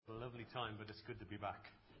Lovely time, but it's good to be back.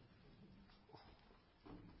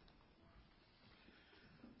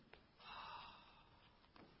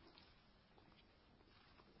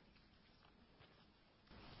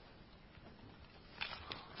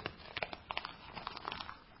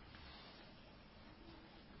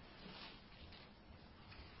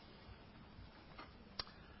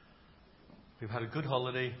 We've had a good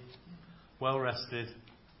holiday, well rested.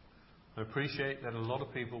 I appreciate that a lot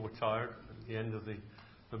of people were tired at the end of the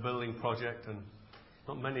building project, and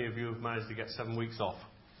not many of you have managed to get 7 weeks off.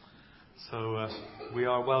 So we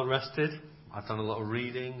are well rested. I've done a lot of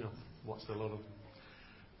reading. I've watched a lot of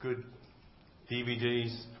good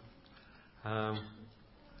DVDs. And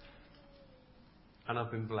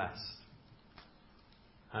I've been blessed.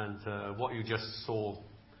 And what you just saw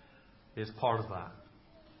is part of that.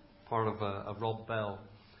 Part of a Rob Bell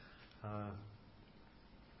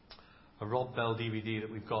DVD that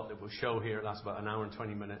we've got that we'll show here. It lasts about an hour and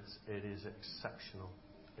 20 minutes. It is exceptional.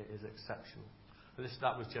 It is exceptional. And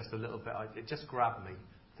that was just a little bit. It just grabbed me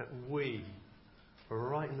that we are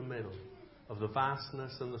right in the middle of the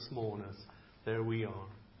vastness and the smallness. There we are,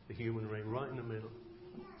 the human race, right in the middle.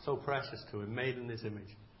 So precious to Him, made in His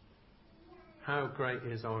image. How great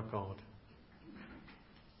is our God?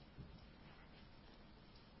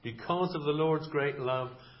 Because of the Lord's great love,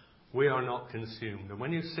 we are not consumed. And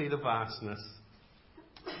when you see the vastness,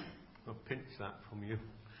 I'll pinch that from you.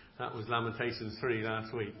 That was Lamentations 3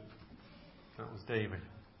 last week. That was David.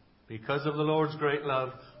 Because of the Lord's great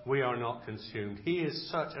love, we are not consumed. He is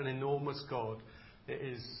such an enormous God, it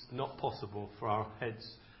is not possible for our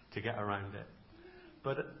heads to get around it.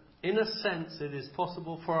 But in a sense, it is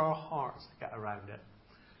possible for our hearts to get around it.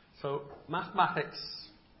 So mathematics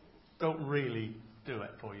don't really do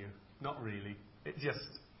it for you. Not really. It just,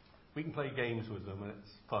 we can play games with them and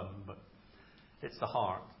it's fun, but it's the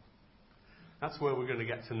heart. That's where we're going to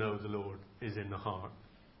get to know the Lord, is in the heart.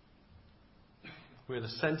 We're the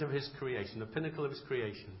centre of His creation, the pinnacle of His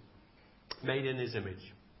creation, made in His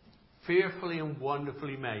image, fearfully and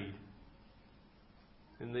wonderfully made.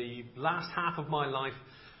 In the last half of my life,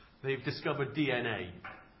 they've discovered DNA.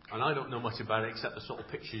 And I don't know much about it except the sort of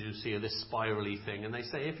pictures you see of this spirally thing. And they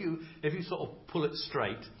say if you sort of pull it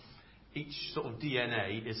straight, each sort of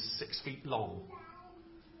DNA is 6 feet long.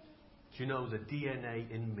 Do you know the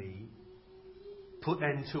DNA in me, put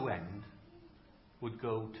end to end, would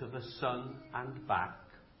go to the sun and back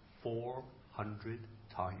 400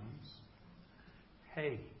 times?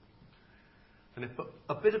 Hey. And if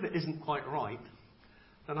a bit of it isn't quite right,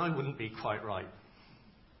 then I wouldn't be quite right.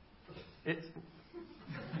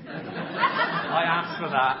 I asked for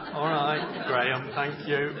that. All right, Graham, thank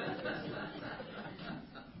you.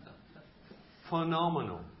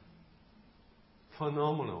 Phenomenal.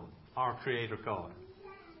 Phenomenal, our Creator God.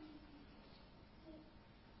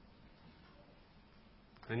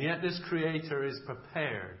 And yet this Creator is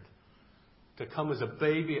prepared to come as a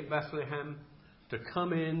baby at Bethlehem, to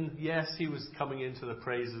come in. Yes, He was coming into the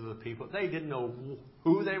praises of the people. They didn't know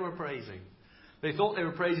who they were praising. They thought they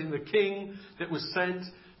were praising the king that was sent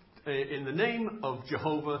in the name of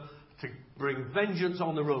Jehovah to bring vengeance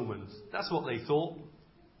on the Romans. That's what they thought.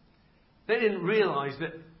 They didn't realize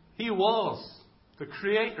that He was the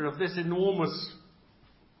creator of this enormous,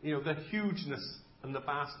 the hugeness and the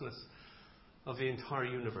vastness of the entire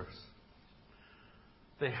universe.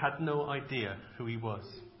 They had no idea who He was.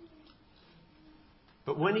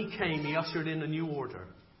 But when He came, He ushered in a new order.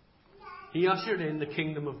 He ushered in the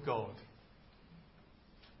kingdom of God.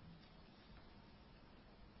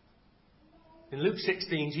 In Luke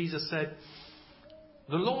 16, Jesus said,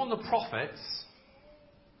 the law and the prophets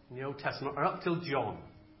in the Old Testament are up till John.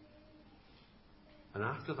 And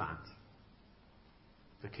after that,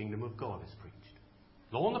 the kingdom of God is preached.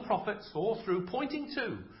 Law and the prophets all through, pointing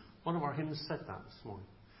to, one of our hymns said that this morning,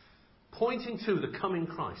 pointing to the coming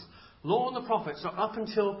Christ. Law and the prophets are up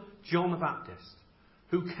until John the Baptist,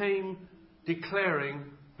 who came declaring,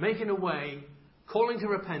 making a way, calling to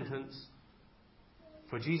repentance,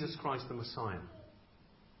 for Jesus Christ the Messiah.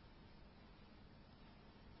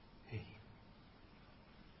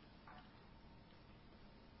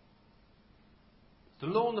 The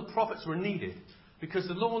law and the prophets were needed because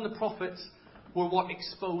the law and the prophets were what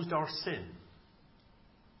exposed our sin.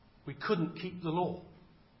 We couldn't keep the law.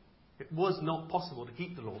 It was not possible to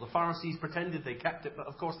keep the law. The Pharisees pretended they kept it, but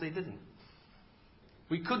of course they didn't.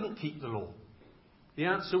 We couldn't keep the law. The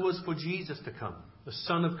answer was for Jesus to come, the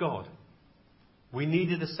Son of God. We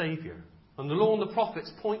needed a Saviour. And the law and the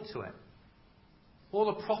prophets point to it. All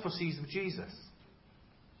the prophecies of Jesus.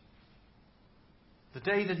 The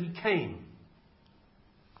day that He came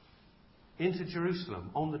into Jerusalem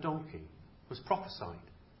on the donkey was prophesied.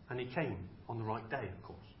 And he came on the right day, of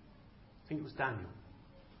course. I think it was Daniel.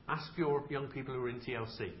 Ask your young people who are in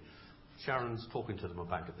TLC. Sharon's talking to them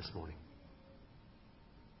about it this morning.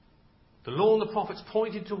 The law and the prophets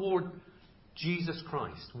pointed toward Jesus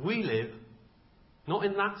Christ. We live, not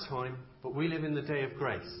in that time, but we live in the day of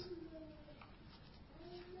grace.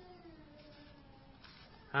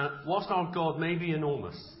 And whilst our God may be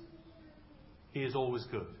enormous, He is always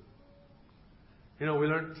good. You know, we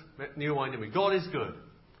learned at New Wine, didn't we? God is good.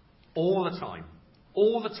 All the time.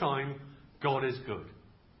 All the time, God is good.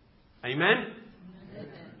 Amen? Amen.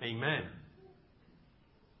 Amen.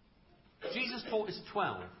 Jesus taught His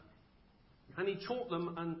 12. And He taught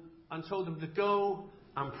them and told them to go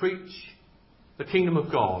and preach the kingdom of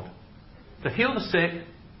God. To heal the sick.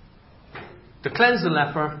 To cleanse the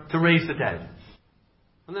leper. To raise the dead.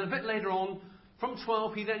 And then a bit later on, from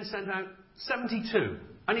 12, He then sent out 72.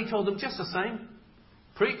 And He told them just the same.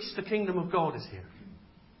 Preach the kingdom of God is here.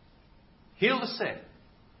 Heal the sick.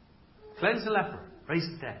 Cleanse the leper. Raise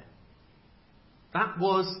the dead. That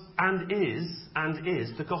was and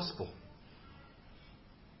is the gospel.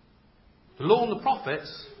 The law and the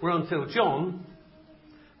prophets were until John.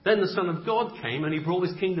 Then the Son of God came and He brought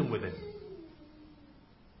His kingdom with Him.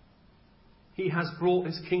 He has brought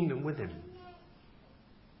His kingdom with Him.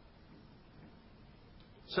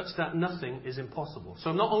 Such that nothing is impossible.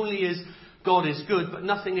 So not only is God is good, but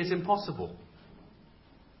nothing is impossible.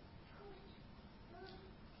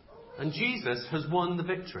 And Jesus has won the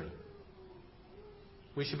victory.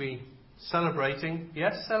 We should be celebrating.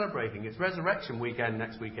 Yes, celebrating. It's Resurrection weekend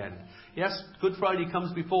next weekend. Yes, Good Friday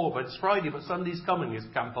comes before, but it's Friday, but Sunday's coming, as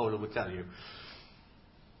Campola would tell you.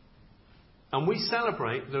 And we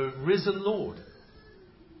celebrate the risen Lord.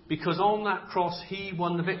 Because on that cross, He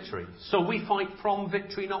won the victory. So we fight from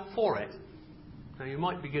victory, not for it. Now you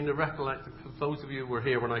might begin to recollect, those of you who were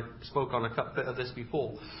here when I spoke on a bit of this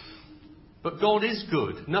before. But God is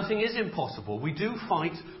good. Nothing is impossible. We do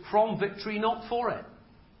fight from victory, not for it.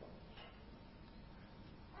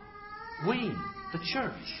 We, the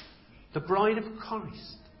church, the bride of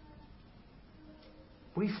Christ,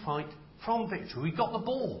 we fight from victory. We got the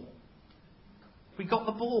ball. We got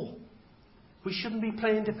the ball. We shouldn't be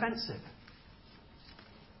playing defensive.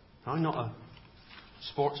 I'm not a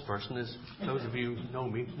sports person, as those of you who know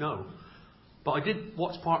me know. But I did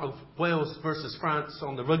watch part of Wales versus France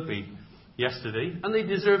on the rugby yesterday, and they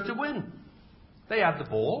deserved to win. They had the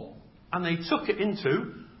ball, and they took it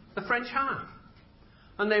into the French half.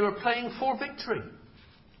 And they were playing for victory.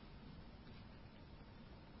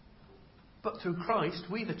 But through Christ,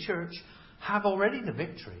 we, the church, have already the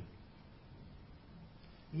victory.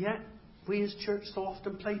 Yet, we as church so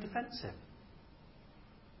often play defensive.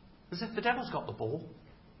 As if the devil's got the ball.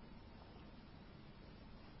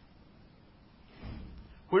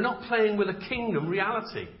 We're not playing with a kingdom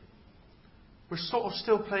reality. We're sort of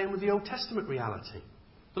still playing with the Old Testament reality.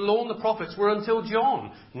 The law and the prophets were until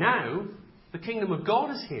John. Now, the kingdom of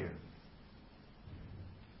God is here.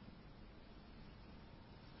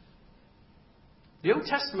 The Old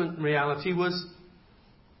Testament reality was,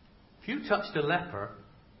 if you touched a leper,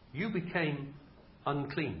 you became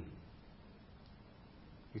unclean.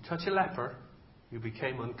 You touch a leper, you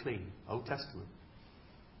became unclean. Old Testament.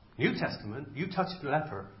 New Testament, you touch the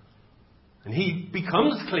leper, and he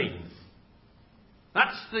becomes clean.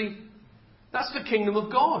 That's the kingdom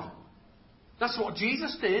of God. That's what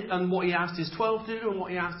Jesus did, and what He asked His 12 to do, and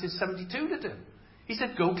what He asked His 72 to do. He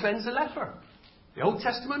said, go cleanse the leper. The Old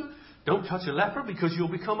Testament, don't touch a leper because you'll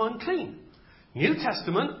become unclean. New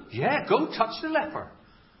Testament, go touch the leper.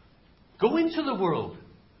 Go into the world.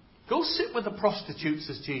 Go sit with the prostitutes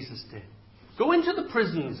as Jesus did. Go into the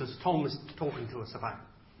prisons as Tom was talking to us about.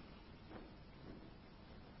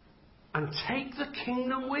 And take the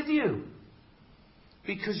kingdom with you.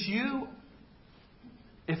 Because you,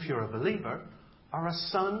 if you're a believer, are a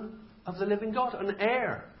son of the living God, an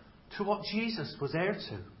heir to what Jesus was heir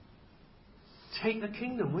to. Take the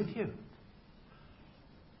kingdom with you.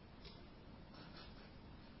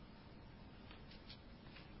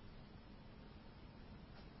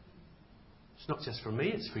 It's not just for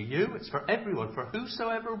me, it's for you, it's for everyone, for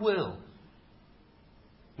whosoever will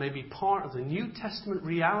may be part of the New Testament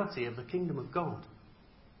reality of the kingdom of God.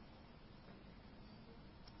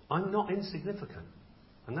 I'm not insignificant.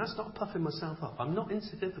 And that's not puffing myself up. I'm not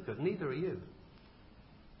insignificant, neither are you.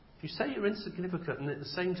 If you say you're insignificant and at the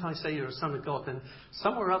same time say you're a son of God, then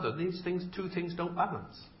somewhere or other these two things don't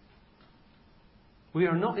balance. We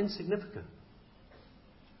are not insignificant.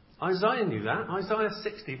 Isaiah knew that. Isaiah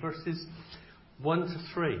 60 verses 1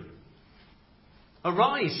 to 3.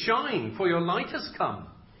 Arise, shine, for your light has come,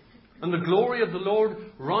 and the glory of the Lord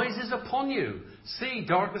rises upon you. See,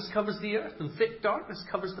 darkness covers the earth, and thick darkness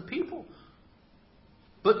covers the people.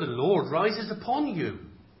 But the Lord rises upon you,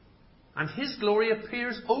 and his glory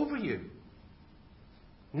appears over you.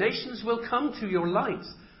 Nations will come to your light,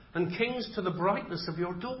 and kings to the brightness of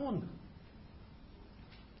your dawn.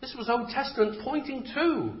 This was Old Testament pointing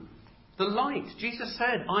to the light. Jesus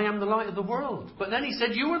said, I am the light of the world. But then he said,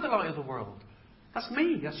 you are the light of the world. That's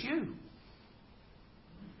me, that's you.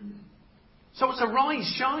 So it's a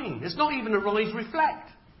rise, shine. It's not even a rise, reflect.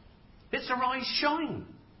 It's a rise, shine.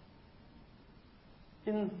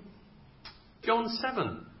 In John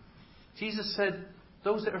 7, Jesus said,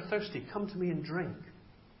 those that are thirsty, come to me and drink.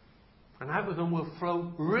 And out of them will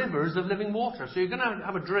flow rivers of living water. So you're going to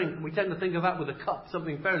have a drink, and we tend to think of that with a cup,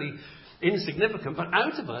 something fairly insignificant. But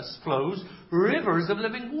out of us flows rivers of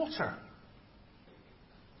living water.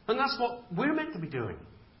 And that's what we're meant to be doing.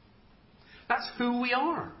 That's who we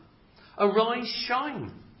are. Arise,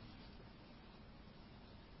 shine.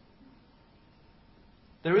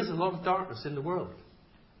 There is a lot of darkness in the world.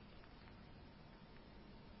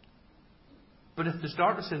 But if there's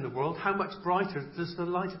darkness in the world, how much brighter does the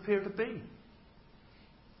light appear to be?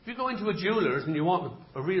 If you go into a jeweller's and you want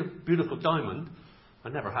a real beautiful diamond, I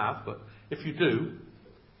never have, but if you do,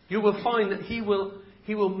 you will find that he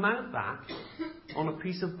will mount that on a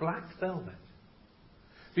piece of black velvet.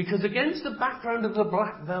 Because against the background of the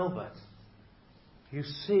black velvet, you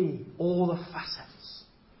see all the facets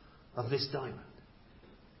of this diamond.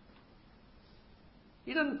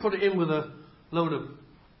 He doesn't put it in with a load of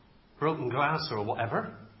broken glass or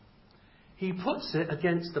whatever. He puts it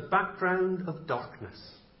against the background of darkness.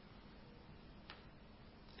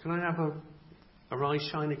 Can I have a rise,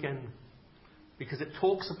 shine again? Because it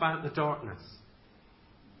talks about the darkness.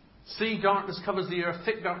 See, darkness covers the earth,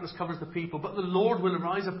 thick darkness covers the people, but the Lord will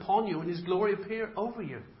arise upon you and his glory appear over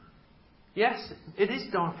you. Yes, it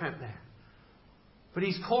is dark out there. But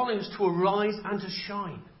he's calling us to arise and to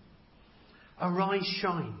shine. Arise,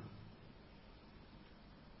 shine.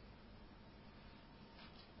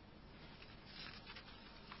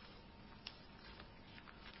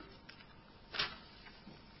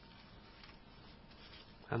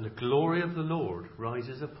 And the glory of the Lord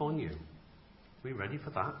rises upon you. Are we ready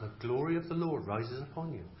for that? The glory of the Lord rises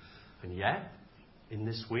upon you. And yet, in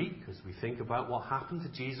this week, as we think about what happened to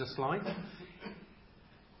Jesus' life,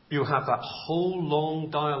 you have that whole long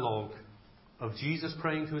dialogue of Jesus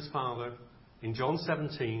praying to his Father in John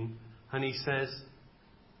 17, and he says,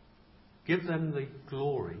 give them the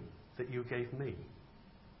glory that you gave me.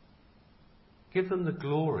 Give them the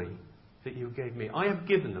glory that you gave me. I have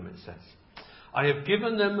given them, it says. I have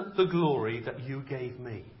given them the glory that you gave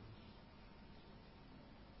me.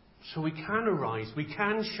 So we can arise, we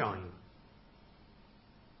can shine.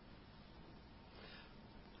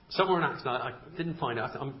 Somewhere in Acts, now I didn't find it,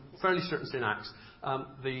 I'm fairly certain it's in Acts,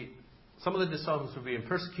 some of the disciples were being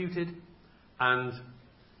persecuted, and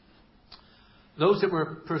those that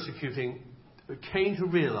were persecuting came to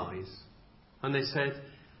realise, and they said,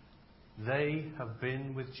 they have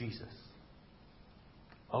been with Jesus.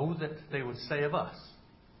 Oh, that they would say of us,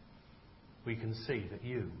 we can see that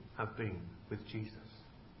you have been with Jesus.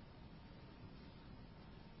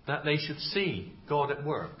 That they should see God at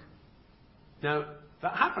work. Now,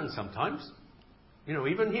 that happens sometimes. You know,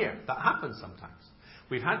 even here, that happens sometimes.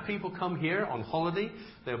 We've had people come here on holiday.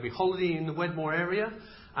 They'll be holidaying in the Wedmore area,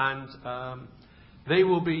 and they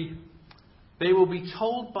will be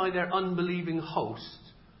told by their unbelieving host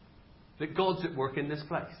that God's at work in this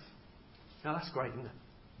place. Now, that's great, isn't it?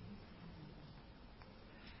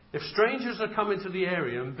 If strangers are coming to the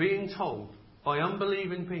area and being told by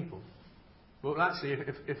unbelieving people, well, actually,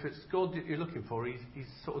 if it's God that you're looking for, he's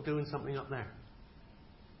sort of doing something up there.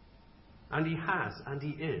 And he has, and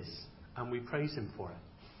he is, and we praise him for it,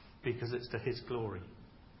 because it's to his glory.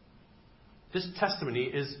 This testimony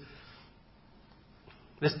is,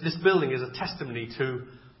 this building is a testimony to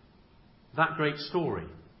that great story.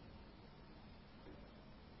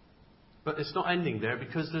 But it's not ending there,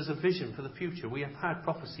 because there's a vision for the future. We have had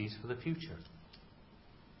prophecies for the future.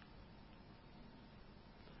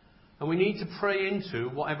 And we need to pray into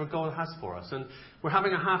whatever God has for us. And we're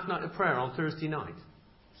having a half night of prayer on Thursday night,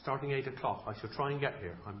 starting 8 o'clock. I shall try and get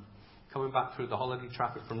here. I'm coming back through the holiday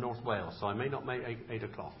traffic from North Wales, so I may not make 8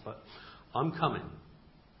 o'clock, but I'm coming.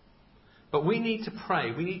 But we need to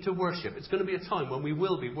pray. We need to worship. It's going to be a time when we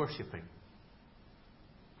will be worshipping.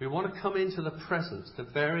 We want to come into the presence, the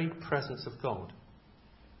very presence of God.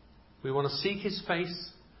 We want to seek his face.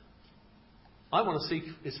 I want to seek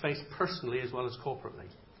his face personally as well as corporately.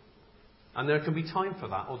 And there can be time for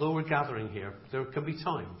that. Although we're gathering here, there can be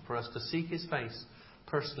time for us to seek his face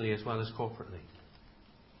personally as well as corporately.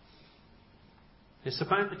 It's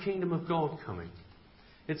about the kingdom of God coming.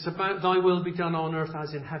 It's about thy will be done on earth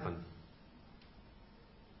as in heaven.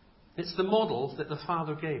 It's the model that the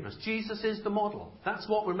Father gave us. Jesus is the model. That's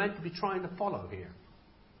what we're meant to be trying to follow here.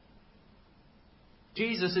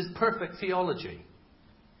 Jesus is perfect theology.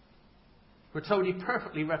 We're told he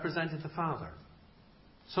perfectly represented the Father.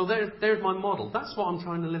 So there's my model. That's what I'm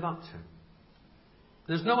trying to live up to.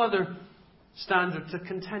 There's no other standard to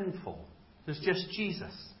contend for. There's just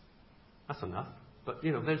Jesus. That's enough. But,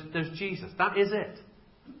 there's Jesus. That is it.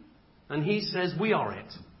 And he says we are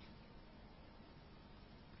it.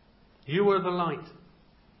 You are the light.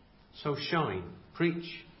 So shine. Preach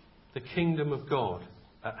the kingdom of God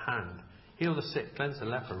at hand. Heal the sick, cleanse the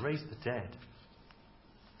leper, raise the dead.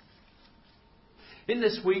 In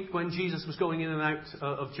this week, when Jesus was going in and out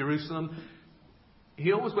of Jerusalem,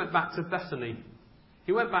 he always went back to Bethany.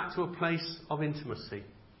 He went back to a place of intimacy.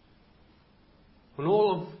 When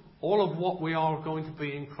all of what we are going to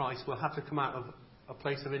be in Christ will have to come out of a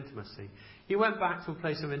place of intimacy. He went back to a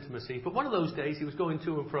place of intimacy. But one of those days, he was going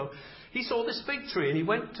to and fro. He saw this fig tree and he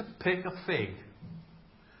went to pick a fig.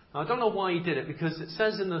 Now, I don't know why he did it, because it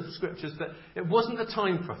says in the scriptures that it wasn't the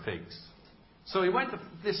time for figs. So he went to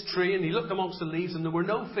this tree and he looked amongst the leaves and there were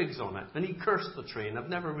no figs on it. And he cursed the tree, and I've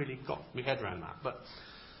never really got my head around that.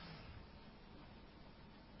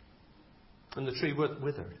 And the tree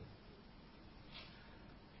withered.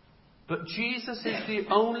 But Jesus is the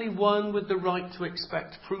only one with the right to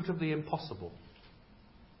expect fruit of the impossible.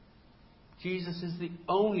 Jesus is the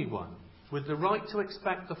only one with the right to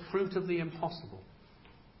expect the fruit of the impossible.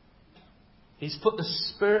 He's put the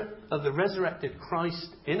Spirit of the resurrected Christ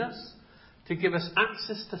in us to give us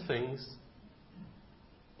access to things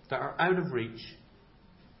that are out of reach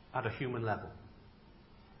at a human level.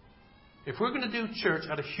 If we're going to do church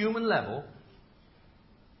at a human level,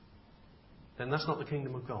 then that's not the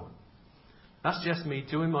kingdom of God. That's just me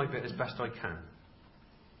doing my bit as best I can.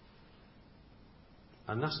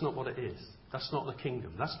 And that's not what it is. That's not the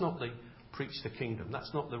kingdom. That's not the preach the kingdom.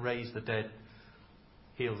 That's not the raise the dead,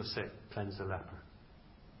 heal the sick, cleanse the leper.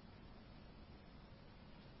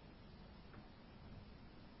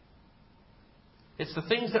 It's the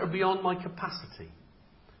things that are beyond my capacity,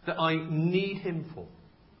 that I need him for,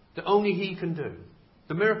 that only he can do.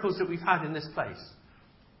 The miracles that we've had in this place,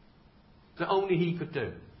 that only he could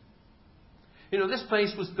do. This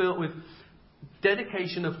place was built with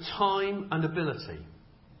dedication of time and ability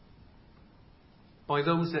by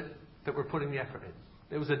those that were putting the effort in.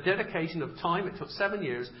 There was a dedication of time. It took 7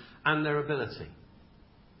 years, and their ability.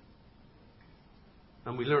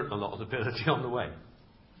 And we learnt a lot of ability on the way.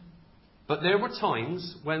 But there were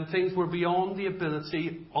times when things were beyond the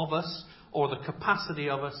ability of us or the capacity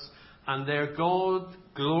of us, and there God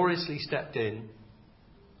gloriously stepped in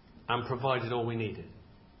and provided all we needed.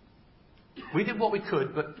 We did what we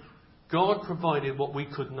could, but God provided what we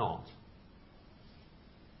could not.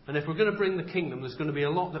 And if we're going to bring the kingdom, there's going to be a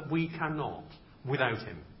lot that we cannot without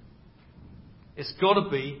him. It's got to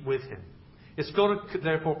be with him. It's got to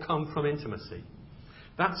therefore come from intimacy.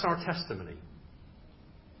 That's our testimony.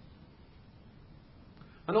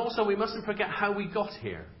 And also we mustn't forget how we got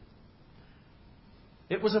here.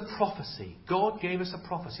 It was a prophecy. God gave us a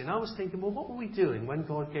prophecy. And I was thinking, well, what were we doing when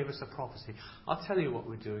God gave us a prophecy? I'll tell you what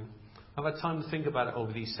we're doing. I've had time to think about it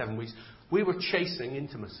over these 7 weeks. We were chasing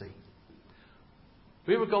intimacy.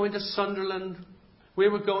 We were going to Sunderland. We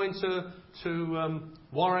were going to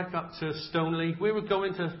Warwick, up to Stoneleigh. We were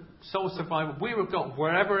going to Soul Survival. We were going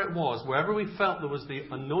wherever it was, wherever we felt there was the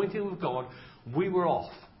anointing of God, we were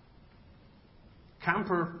off.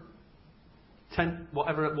 Camper, tent,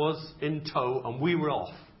 whatever it was, in tow, and we were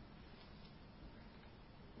off.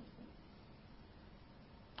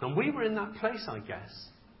 And we were in that place, I guess,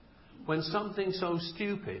 when something so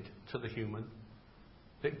stupid to the human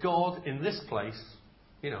that God in this place,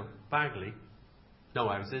 Bagley, no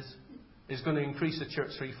houses, is going to increase the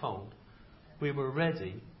church threefold. We were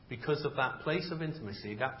ready because of that place of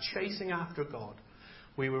intimacy, that chasing after God.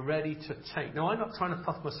 We were ready to take. Now, I'm not trying to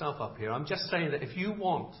puff myself up here. I'm just saying that if you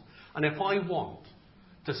want, and if I want,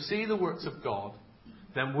 to see the works of God,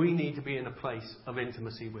 then we need to be in a place of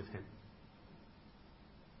intimacy with him.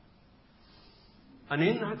 And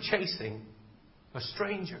in that chasing, a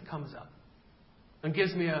stranger comes up and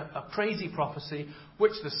gives me a crazy prophecy,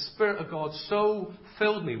 which the Spirit of God so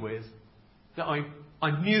filled me with that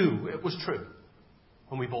I knew it was true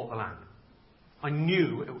when we bought the land. I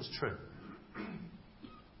knew it was true.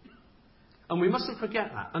 And we mustn't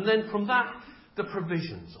forget that. And then from that, the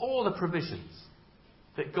provisions, all the provisions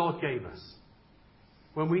that God gave us.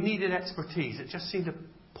 When we needed expertise, it just seemed to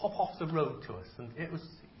pop off the road to us. And it was,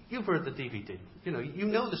 you've heard the DVD. You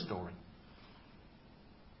know the story.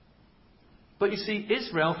 But you see,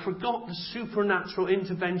 Israel forgot the supernatural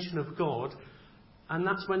intervention of God, and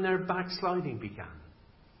that's when their backsliding began.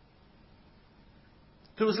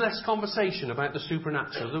 There was less conversation about the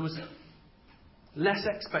supernatural. There was less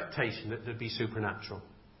expectation that there'd be supernatural.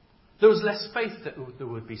 There was less faith that there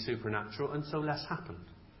would be supernatural, and so less happened,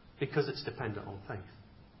 because it's dependent on faith.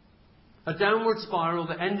 A downward spiral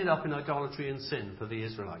that ended up in idolatry and sin for the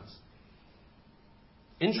Israelites.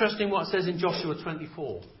 Interesting what it says in Joshua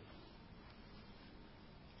 24.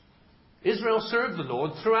 Israel served the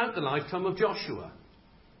Lord throughout the lifetime of Joshua.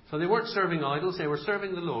 So they weren't serving idols, they were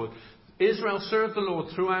serving the Lord. Israel served the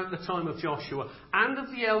Lord throughout the time of Joshua and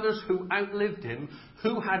of the elders who outlived him,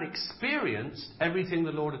 who had experienced everything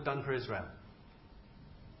the Lord had done for Israel.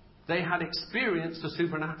 They had experienced the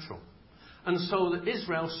supernatural. And so that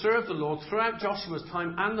Israel served the Lord throughout Joshua's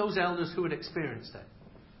time and those elders who had experienced it.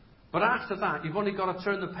 But after that, you've only got to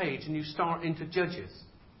turn the page and you start into Judges.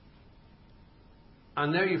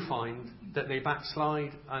 And there you find that they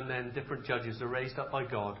backslide, and then different judges are raised up by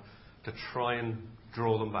God to try and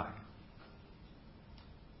draw them back.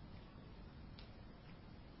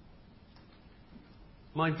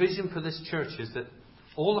 My vision for this church is that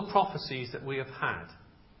all the prophecies that we have had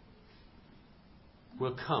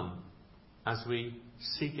will come as we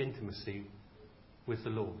seek intimacy with the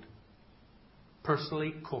Lord.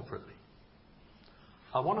 Personally, corporately.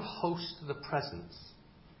 I want to host the presence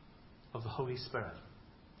of the Holy Spirit.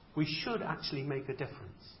 We should actually make a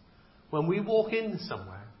difference. When we walk in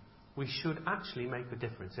somewhere, we should actually make a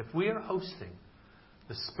difference. If we are hosting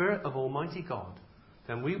the Spirit of Almighty God,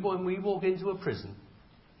 then when we walk into a prison,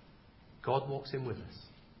 God walks in with us.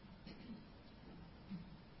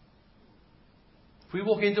 If we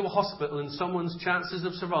walk into a hospital and someone's chances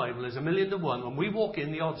of survival is 1,000,000 to 1, when we walk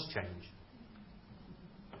in, the odds change.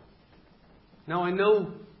 Now I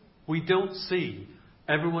know we don't see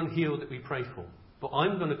everyone healed that we pray for, but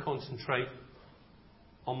I'm going to concentrate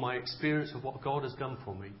on my experience of what God has done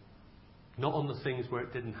for me, not on the things where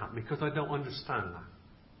it didn't happen, because I don't understand that.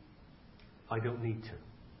 I don't need to.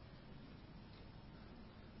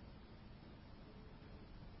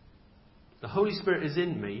 The Holy Spirit is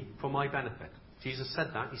in me for my benefit. Jesus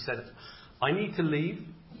said that. He said, I need to leave.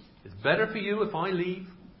 It's better for you if I leave.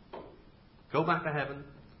 Go back to heaven.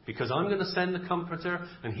 Because I'm going to send the Comforter,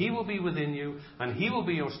 and He will be within you, and He will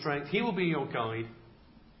be your strength, He will be your guide,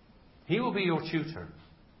 He will be your tutor.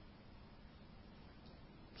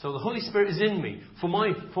 So the Holy Spirit is in me for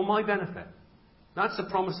my benefit. That's the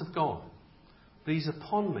promise of God. But He's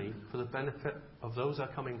upon me for the benefit of those I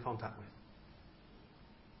come in contact with.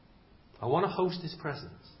 I want to host His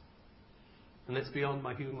presence. And it's beyond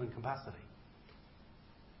my human capacity.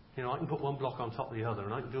 You know, I can put one block on top of the other,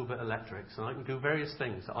 and I can do a bit of electrics, and I can do various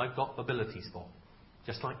things that I've got abilities for,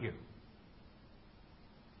 just like you.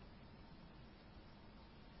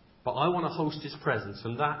 But I want to host His presence,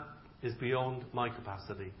 and that is beyond my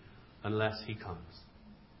capacity unless He comes.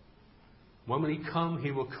 When will He come?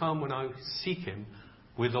 He will come when I seek Him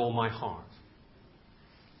with all my heart.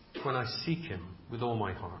 When I seek Him with all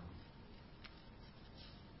my heart.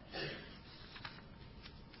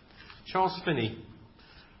 Charles Finney,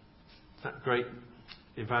 that great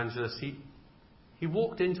evangelist, he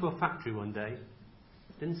walked into a factory one day,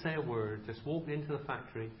 didn't say a word, just walked into the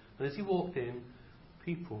factory, and as he walked in,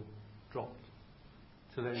 people dropped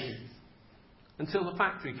to their knees until the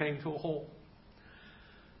factory came to a halt.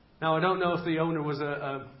 Now, I don't know if the owner was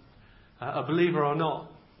a believer or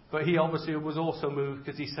not, but he obviously was also moved,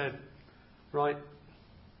 because he said, right,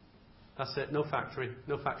 that's it, no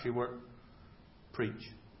factory work, preach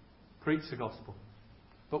the gospel.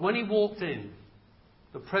 But when he walked in,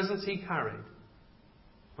 the presence he carried,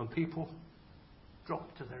 and people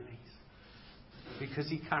dropped to their knees, because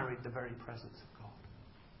he carried the very presence of God.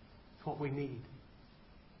 It's what we need.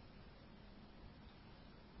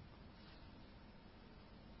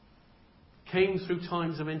 Came through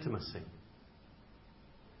times of intimacy.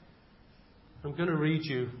 I'm going to read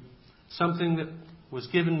you something that was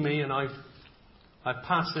given me, and I've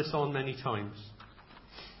passed this on many times.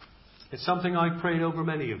 It's something I've prayed over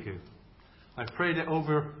many of you. I've prayed it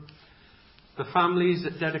over the families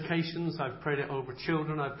at dedications. I've prayed it over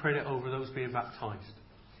children. I've prayed it over those being baptized.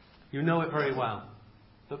 You know it very well.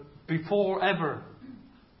 But before ever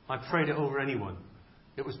I prayed it over anyone,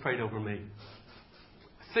 it was prayed over me.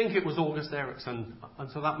 I think it was August Erickson,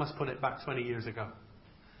 and so that must put it back 20 years ago.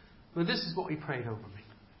 But this is what he prayed over me.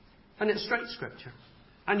 And it's straight scripture.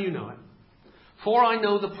 And you know it. For I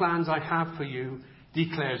know the plans I have for you,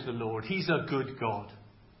 declares the Lord. He's a good God.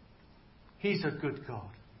 He's a good God.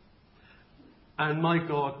 And my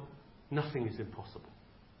God, nothing is impossible.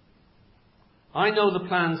 I know the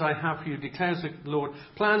plans I have for you, declares the Lord.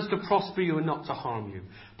 Plans to prosper you and not to harm you.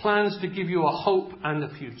 Plans to give you a hope and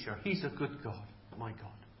a future. He's a good God, my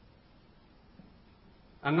God.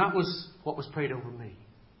 And that was what was prayed over me.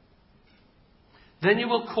 Then you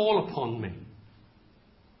will call upon me.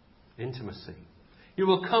 Intimacy. You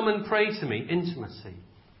will come and pray to me. Intimacy.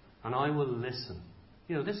 And I will listen.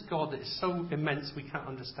 You know, this God that is so immense we can't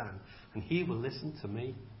understand. And He will listen to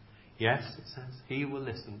me. Yes, it says, He will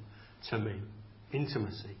listen to me.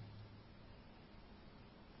 Intimacy.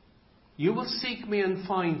 You will seek me and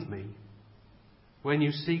find me when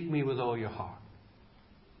you seek me with all your heart.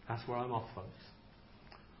 That's where I'm off, folks.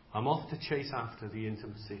 I'm off to chase after the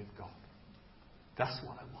intimacy of God. That's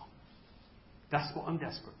what I want. That's what I'm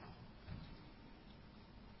desperate for.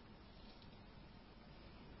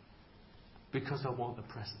 Because I want the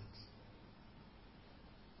presence.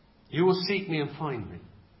 You will seek me and find me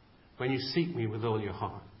when you seek me with all your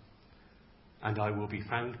heart. And I will be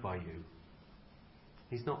found by you.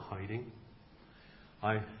 He's not hiding.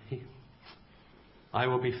 I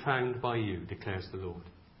will be found by you, declares the Lord.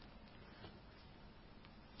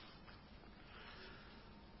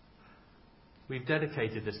 We've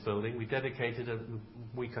dedicated this building. We dedicated a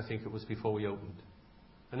week, I think it was, before we opened.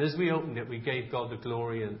 And as we opened it, we gave God the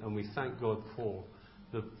glory and we thank God for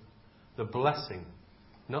the blessing,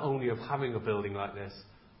 not only of having a building like this,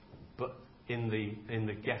 but in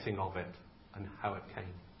the getting of it and how it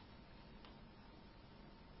came.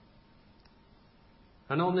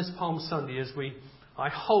 And on this Palm Sunday, as I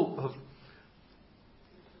hope,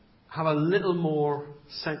 have a little more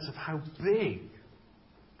sense of how big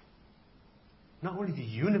not only the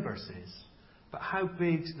universe is, but how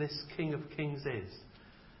big this King of Kings is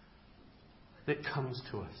that comes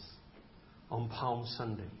to us on Palm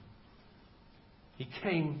Sunday. He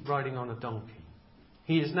came riding on a donkey.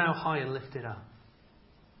 He is now high and lifted up.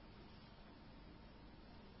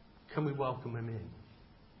 Can we welcome Him in?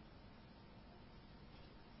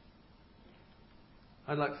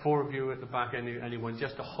 I'd like 4 of you at the back, anyone,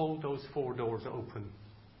 just to hold those 4 doors open,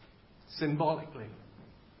 symbolically.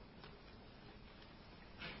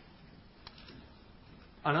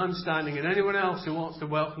 And I'm standing, and anyone else who wants to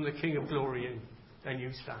welcome the King of Glory in, then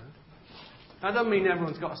you stand. That doesn't mean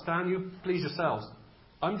everyone's got to stand. You please yourselves.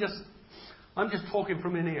 I'm just talking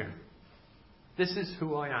from in here. This is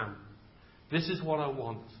who I am. This is what I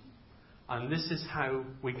want. And this is how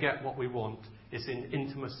we get what we want. It's in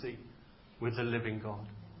intimacy with the living God.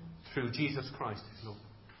 Through Jesus Christ, Lord,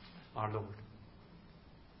 our Lord.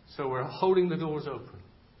 So we're holding the doors open.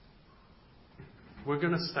 We're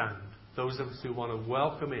going to stand. Those of us who want to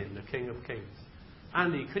welcome in the King of Kings.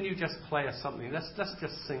 Andy, can you just play us something? Let's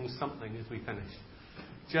just sing something as we finish.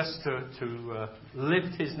 Just to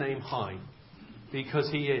lift His name high. Because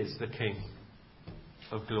He is the King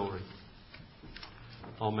of Glory.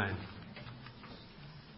 Amen.